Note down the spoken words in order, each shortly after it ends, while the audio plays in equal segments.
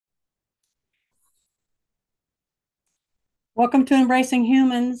Welcome to Embracing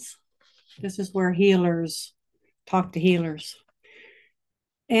Humans. This is where healers talk to healers.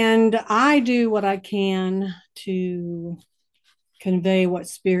 And I do what I can to convey what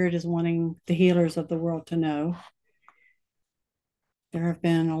Spirit is wanting the healers of the world to know. There have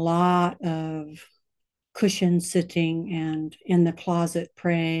been a lot of cushion sitting and in the closet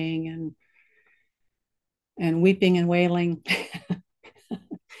praying and weeping and wailing.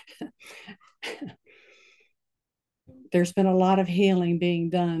 There's been a lot of healing being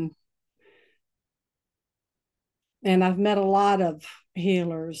done. And I've met a lot of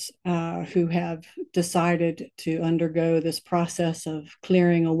healers who have decided to undergo this process of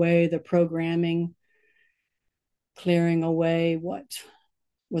clearing away the programming, clearing away what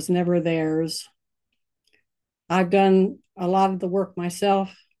was never theirs. I've done a lot of the work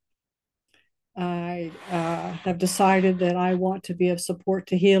myself. I have decided that I want to be of support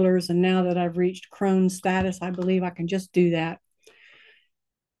to healers. And now that I've reached Crohn's status, I believe I can just do that.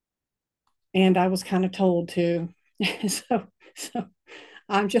 And I was kind of told to. so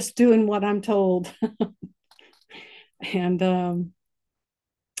I'm just doing what I'm told. And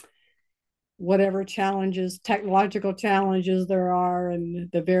whatever challenges, technological challenges there are,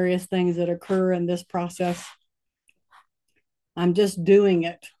 and the various things that occur in this process, I'm just doing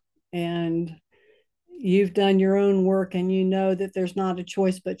it. And you've done your own work and you know that there's not a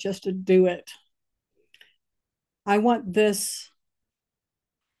choice but just to do it. I want this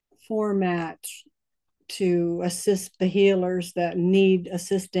format to assist the healers that need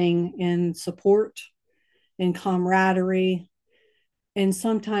assisting in support, in camaraderie, and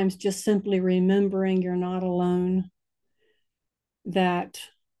sometimes just simply remembering you're not alone, that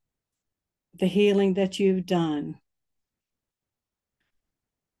the healing that you've done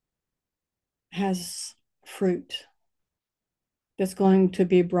has fruit that's going to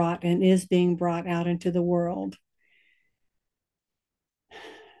be brought and is being brought out into the world.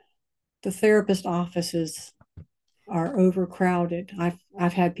 The therapist offices are overcrowded.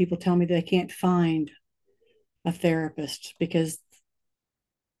 I've had people tell me they can't find a therapist because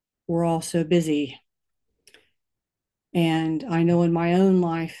we're all so busy. And I know in my own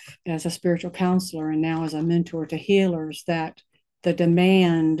life as a spiritual counselor and now as a mentor to healers that the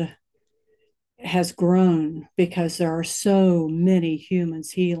demand has grown because there are so many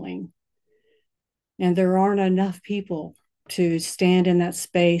humans healing. And there aren't enough people to stand in that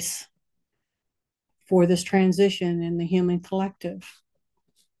space for this transition in the human collective.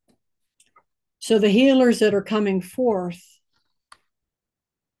 So the healers that are coming forth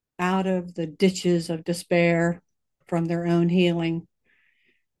out of the ditches of despair from their own healing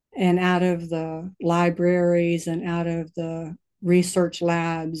and out of the libraries and out of the research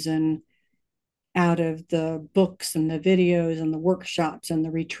labs and out of the books and the videos and the workshops and the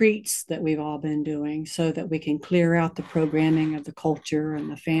retreats that we've all been doing so that we can clear out the programming of the culture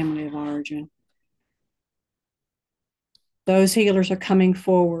and the family of origin. Those healers are coming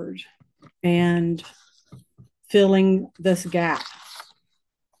forward and filling this gap.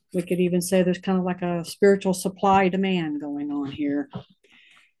 We could even say there's kind of like a spiritual supply demand going on here.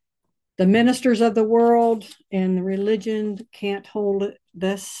 The ministers of the world and the religion can't hold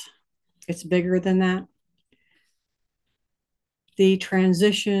this. It's bigger than that. The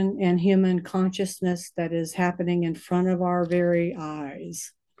transition in human consciousness that is happening in front of our very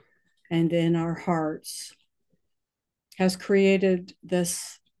eyes and in our hearts has created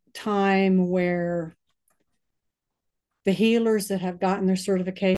this time where the healers that have gotten their certification